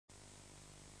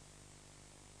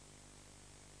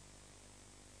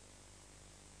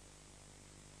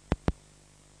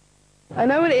I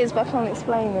know what it is, but I can't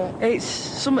explain it. It's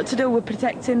something to do with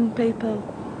protecting people,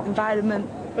 environment.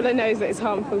 Well, I know that it's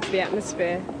harmful to the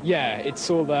atmosphere. Yeah, it's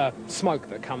all the smoke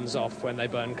that comes off when they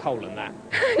burn coal and that.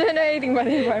 I don't know anything about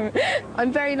the environment.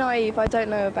 I'm very naive, I don't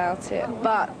know about it,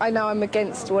 but I know I'm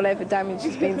against whatever damage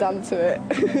has been done to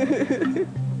it.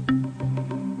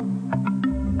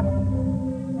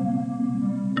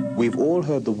 We've all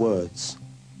heard the words,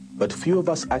 but few of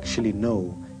us actually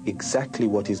know exactly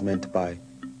what is meant by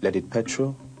leaded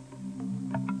petrol,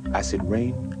 acid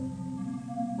rain,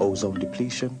 ozone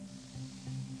depletion,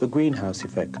 the greenhouse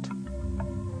effect.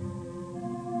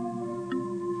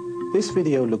 This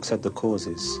video looks at the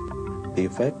causes, the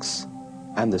effects,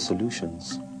 and the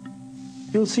solutions.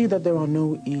 You'll see that there are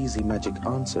no easy magic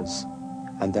answers,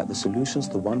 and that the solutions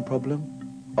to one problem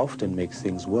often make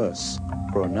things worse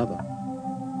for another.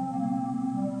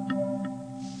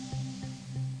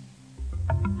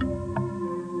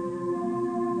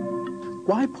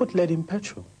 Why put lead in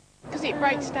petrol? Because it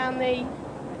breaks down the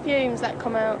fumes that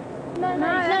come out. No,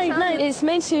 it's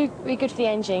meant to be good for the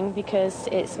engine because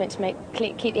it's meant to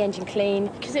keep the engine clean.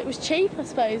 Because it was cheap, I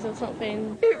suppose, or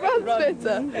something. It runs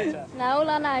better. No, all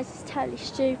I know is it's totally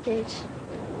stupid.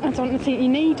 I don't think you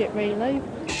need it, really.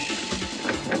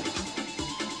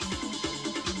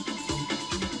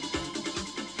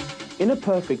 In a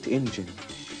perfect engine,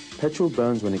 petrol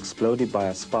burns when exploded by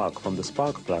a spark from the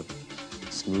spark plug,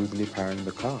 smoothly powering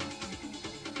the car.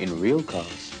 In real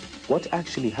cars, what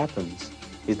actually happens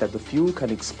is that the fuel can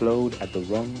explode at the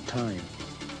wrong time.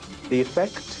 The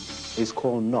effect is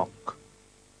called knock.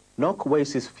 Knock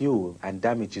wastes fuel and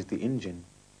damages the engine.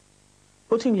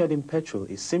 Putting lead in petrol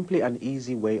is simply an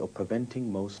easy way of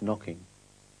preventing most knocking.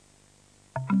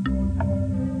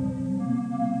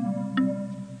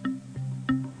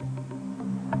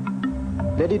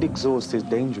 Leaded exhaust is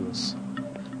dangerous.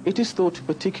 It is thought to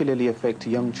particularly affect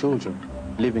young children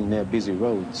living near busy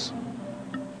roads.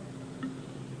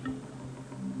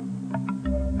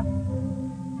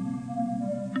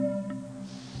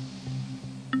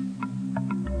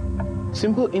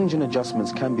 Simple engine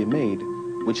adjustments can be made,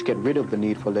 which get rid of the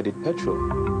need for leaded petrol.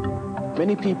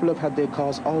 Many people have had their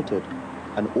cars altered,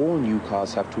 and all new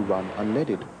cars have to run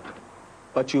unleaded.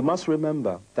 But you must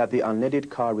remember that the unleaded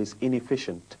car is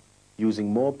inefficient,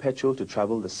 using more petrol to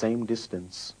travel the same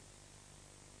distance.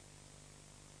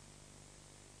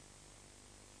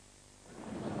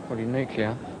 Probably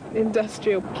nuclear.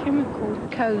 Industrial. Chemical.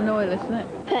 Coal and oil, isn't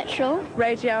it? Petrol.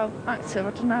 Radioactive,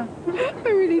 I don't know. I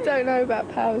really don't know about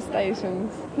power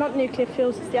stations. Not nuclear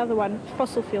fuels, it's the other one,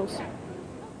 fossil fuels.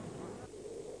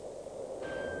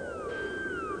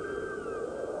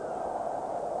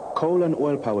 Coal and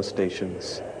oil power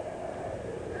stations,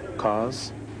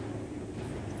 cars,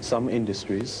 some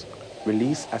industries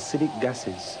release acidic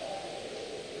gases.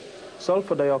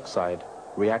 Sulfur dioxide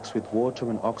reacts with water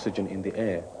and oxygen in the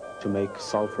air to make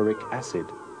sulfuric acid.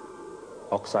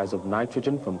 Oxides of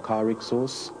nitrogen from car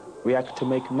exhausts react to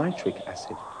make nitric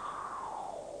acid.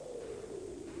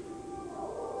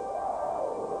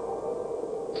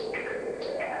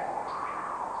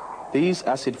 These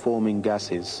acid-forming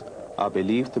gases are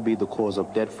believed to be the cause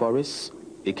of dead forests,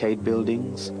 decayed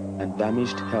buildings, and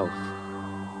damaged health.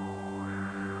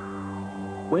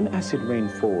 When acid rain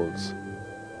falls,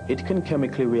 it can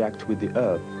chemically react with the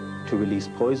earth to release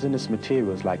poisonous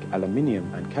materials like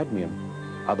aluminium and cadmium,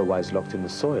 otherwise locked in the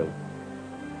soil.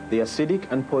 The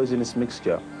acidic and poisonous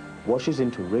mixture washes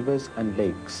into rivers and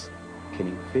lakes,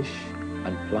 killing fish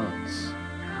and plants.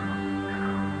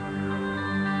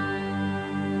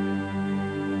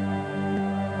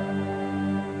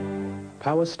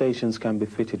 Power stations can be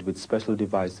fitted with special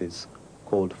devices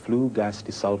called flue gas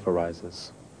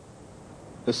desulfurizers.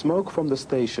 The smoke from the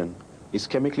station is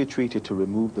chemically treated to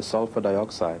remove the sulfur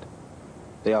dioxide.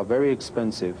 They are very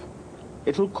expensive.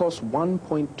 It'll cost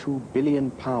 £1.2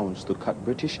 billion to cut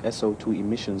British SO2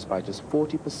 emissions by just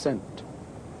 40%.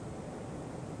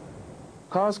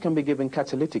 Cars can be given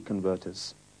catalytic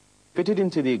converters. Fitted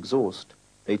into the exhaust,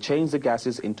 they change the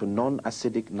gases into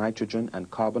non-acidic nitrogen and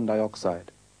carbon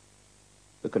dioxide.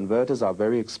 The converters are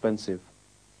very expensive.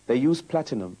 They use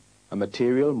platinum, a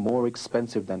material more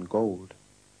expensive than gold.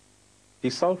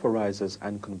 Desulfurizers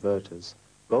and converters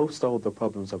both solve the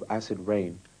problems of acid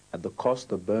rain at the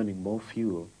cost of burning more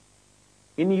fuel.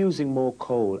 In using more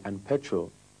coal and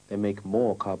petrol, they make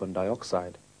more carbon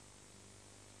dioxide.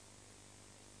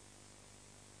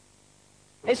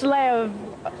 It's a layer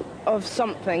of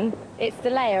something. It's the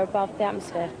layer above the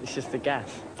atmosphere. It's just the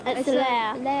gas. It's a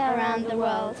layer around the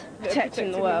world.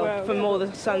 Protecting the world from all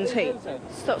the sun's heat.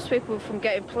 Stops people from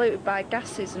getting polluted by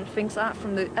gases and things like that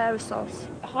from the aerosols.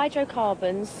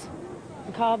 Hydrocarbons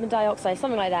carbon dioxide,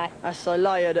 something like that. That's a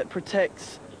layer that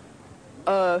protects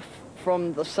Earth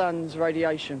from the sun's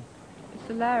radiation. It's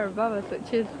a layer above us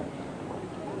which is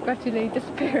gradually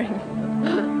disappearing.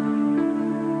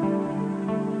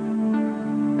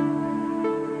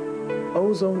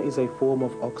 Ozone is a form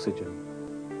of oxygen.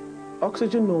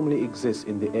 Oxygen normally exists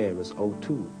in the air as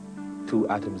O2, two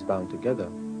atoms bound together.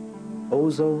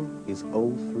 Ozone is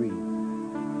O3.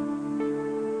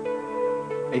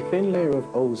 A thin layer of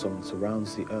ozone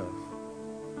surrounds the Earth.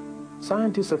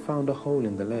 Scientists have found a hole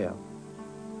in the layer.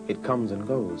 It comes and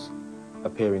goes,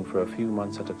 appearing for a few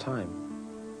months at a time.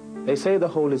 They say the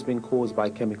hole has been caused by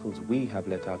chemicals we have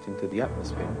let out into the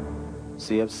atmosphere,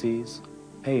 CFCs,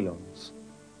 halons.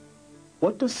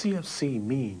 What does CFC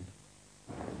mean?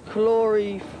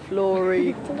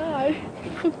 Chlorifluori... I don't know.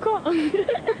 Forgotten.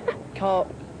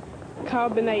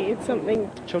 Carbonated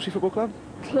something. Chelsea Football Club?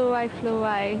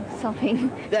 Fluoro,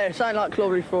 something. Yeah, something like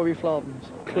chlorifluorifluorins.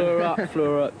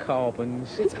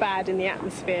 Fluorocarbons. It's bad in the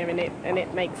atmosphere and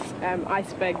it makes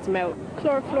icebergs melt.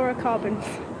 Chlorofluorocarbons.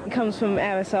 It comes from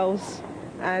aerosols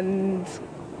and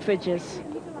fridges.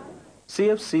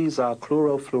 CFCs are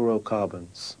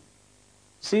chlorofluorocarbons.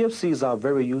 CFCs are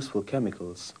very useful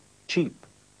chemicals, cheap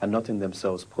and not in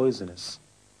themselves poisonous.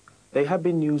 They have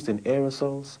been used in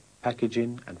aerosols,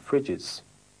 packaging and fridges.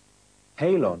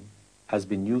 Halon has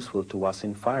been useful to us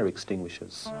in fire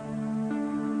extinguishers.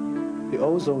 The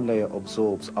ozone layer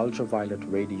absorbs ultraviolet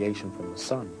radiation from the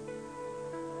sun.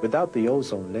 Without the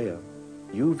ozone layer,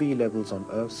 UV levels on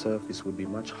Earth's surface would be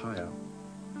much higher.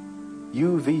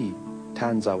 UV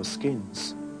tans our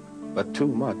skins, but too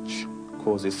much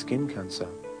causes skin cancer,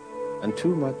 and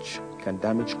too much can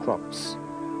damage crops.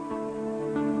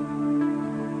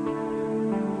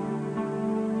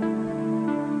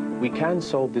 We can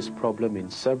solve this problem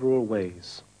in several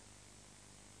ways.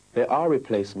 There are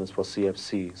replacements for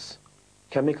CFCs,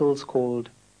 chemicals called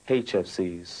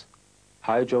HFCs,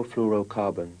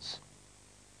 hydrofluorocarbons.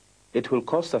 It will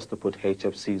cost us to put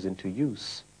HFCs into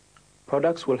use.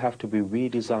 Products will have to be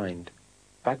redesigned,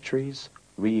 factories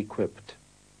re-equipped.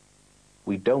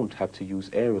 We don't have to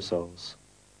use aerosols.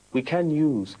 We can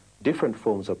use different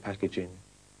forms of packaging.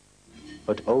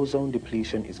 But ozone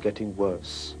depletion is getting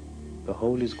worse. The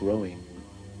hole is growing.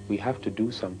 We have to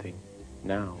do something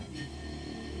now.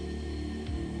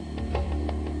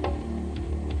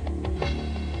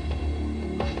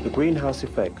 The greenhouse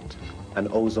effect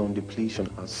and ozone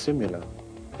depletion are similar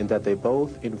in that they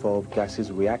both involve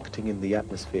gases reacting in the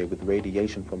atmosphere with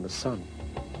radiation from the sun.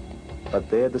 But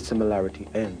there the similarity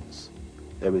ends.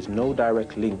 There is no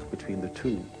direct link between the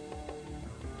two.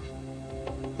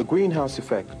 The greenhouse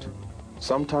effect,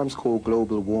 sometimes called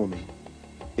global warming,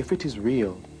 if it is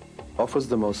real, offers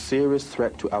the most serious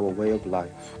threat to our way of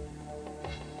life.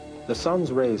 The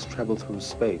sun's rays travel through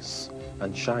space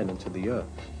and shine into the Earth.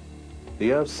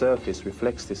 The Earth's surface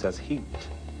reflects this as heat.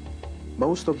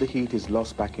 Most of the heat is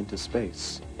lost back into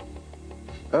space.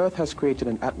 Earth has created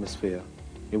an atmosphere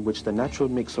in which the natural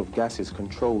mix of gases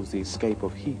controls the escape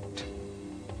of heat.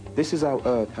 This is how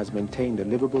Earth has maintained a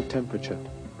livable temperature.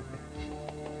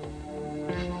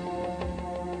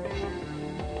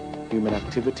 Human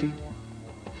activity,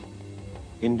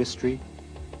 industry,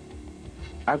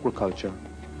 agriculture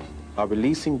are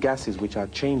releasing gases which are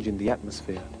changing the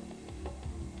atmosphere.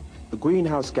 The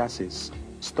greenhouse gases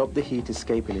stop the heat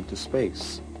escaping into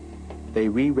space. They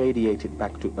re-radiate it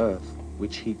back to Earth,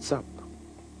 which heats up.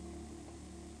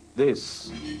 This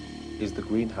is the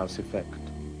greenhouse effect.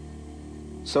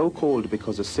 So called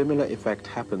because a similar effect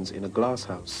happens in a glass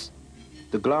house,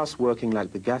 the glass working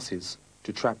like the gases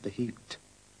to trap the heat.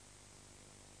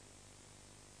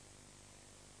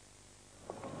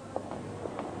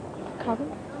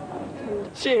 Carbon?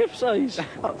 CFCs.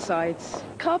 Oxides.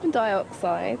 Carbon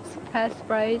dioxide.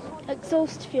 Hairsprays.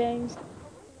 Exhaust fumes.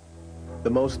 The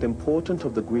most important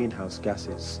of the greenhouse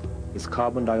gases is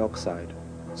carbon dioxide,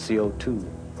 CO2,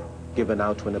 given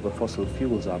out whenever fossil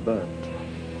fuels are burnt.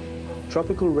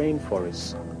 Tropical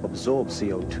rainforests absorb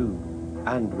CO2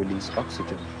 and release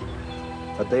oxygen,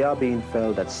 but they are being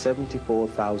felled at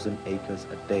 74,000 acres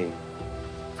a day,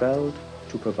 felled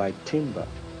to provide timber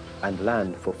and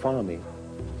land for farming.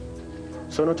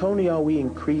 So not only are we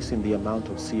increasing the amount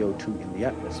of CO2 in the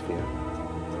atmosphere,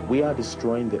 we are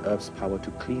destroying the Earth's power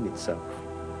to clean itself.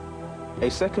 A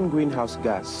second greenhouse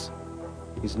gas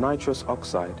is nitrous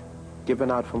oxide, given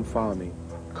out from farming,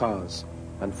 cars,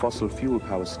 and fossil fuel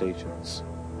power stations.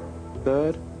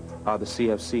 Third are the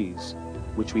CFCs,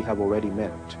 which we have already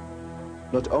met.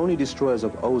 Not only destroyers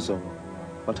of ozone,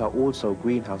 but are also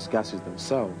greenhouse gases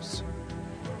themselves.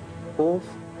 Fourth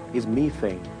is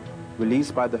methane,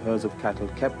 released by the herds of cattle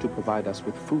kept to provide us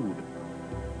with food,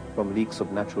 from leaks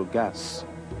of natural gas,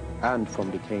 and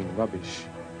from decaying rubbish.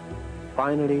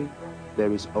 Finally,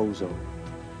 there is ozone.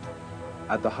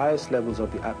 At the highest levels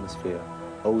of the atmosphere,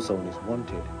 ozone is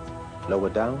wanted. Lower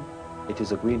down, it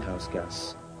is a greenhouse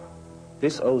gas.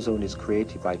 This ozone is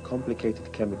created by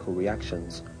complicated chemical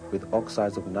reactions with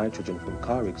oxides of nitrogen from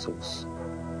car exhaust.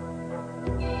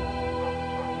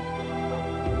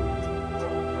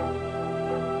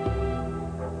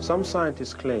 Some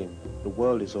scientists claim the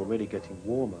world is already getting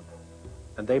warmer,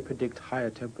 and they predict higher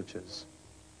temperatures.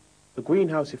 The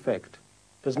greenhouse effect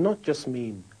does not just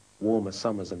mean warmer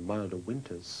summers and milder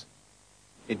winters.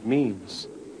 It means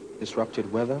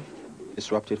disrupted weather,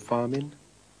 disrupted farming,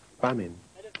 famine.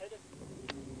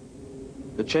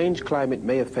 The changed climate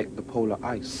may affect the polar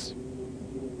ice.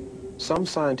 Some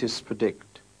scientists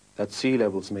predict that sea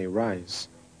levels may rise,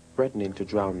 threatening to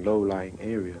drown low-lying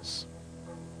areas.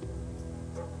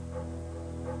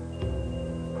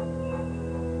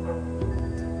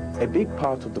 A big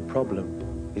part of the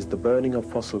problem is the burning of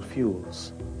fossil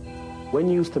fuels. When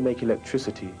used to make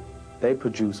electricity, they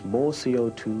produce more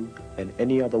CO2 than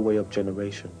any other way of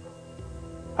generation.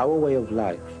 Our way of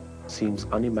life seems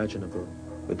unimaginable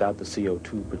without the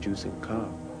CO2 producing car.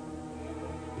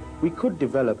 We could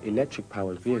develop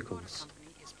electric-powered vehicles,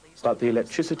 but the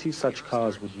electricity such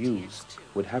cars would use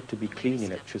would have to be clean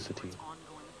electricity.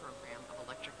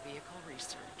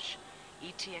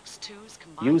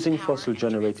 Using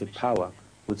fossil-generated power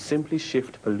would simply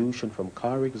shift pollution from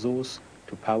car exhaust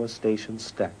to power station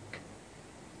stack.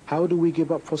 How do we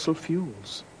give up fossil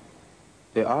fuels?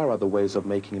 There are other ways of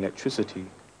making electricity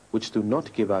which do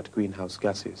not give out greenhouse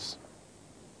gases.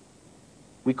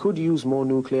 We could use more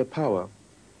nuclear power.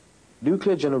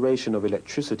 Nuclear generation of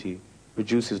electricity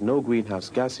produces no greenhouse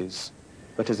gases,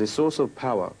 but as a source of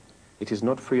power, it is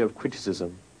not free of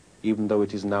criticism, even though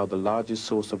it is now the largest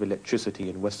source of electricity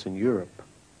in Western Europe.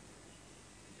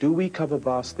 Do we cover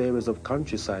vast areas of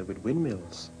countryside with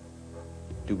windmills?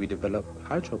 Do we develop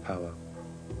hydropower?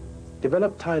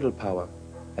 Develop tidal power,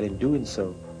 and in doing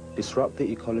so, disrupt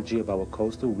the ecology of our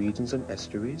coastal regions and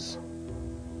estuaries?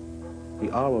 We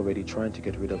are already trying to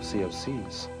get rid of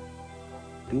CFCs.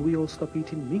 Do we all stop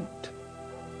eating meat?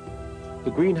 The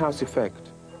greenhouse effect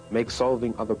makes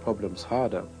solving other problems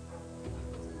harder.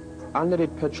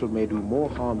 Unleaded petrol may do more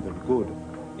harm than good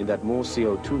in that more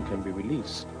CO2 can be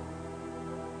released.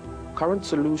 Current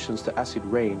solutions to acid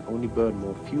rain only burn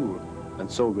more fuel and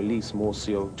so release more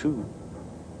CO2.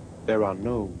 There are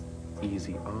no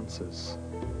easy answers.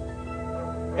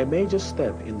 A major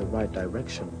step in the right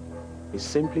direction is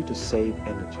simply to save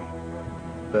energy,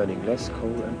 burning less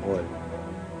coal and oil,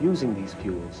 using these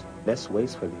fuels less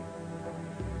wastefully.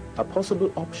 A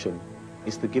possible option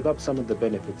is to give up some of the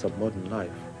benefits of modern life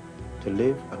to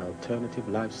live an alternative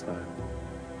lifestyle.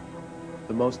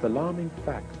 The most alarming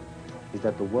fact is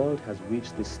that the world has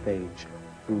reached this stage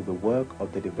through the work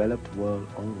of the developed world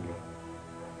only.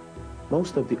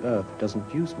 Most of the earth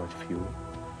doesn't use much fuel,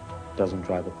 doesn't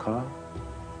drive a car,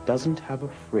 doesn't have a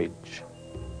fridge.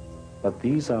 But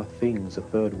these are things the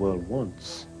third world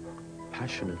wants,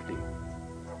 passionately.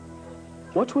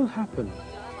 What will happen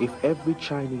if every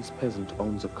Chinese peasant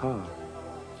owns a car?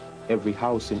 Every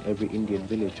house in every Indian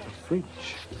village a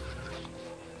fridge?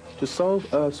 To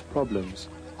solve Earth's problems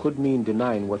could mean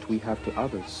denying what we have to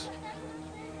others.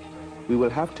 We will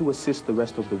have to assist the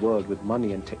rest of the world with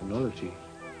money and technology.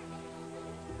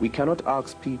 We cannot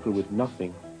ask people with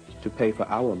nothing to pay for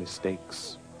our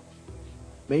mistakes.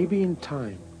 Maybe in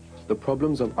time, the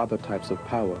problems of other types of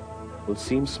power will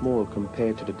seem small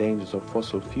compared to the dangers of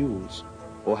fossil fuels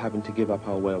or having to give up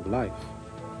our way of life.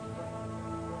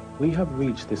 We have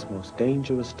reached this most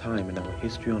dangerous time in our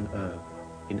history on Earth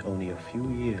in only a few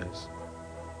years.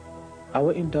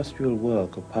 Our industrial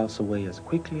world could pass away as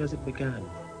quickly as it began.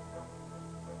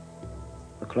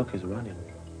 The clock is running.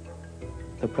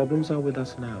 The problems are with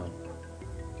us now,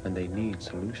 and they need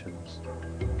solutions.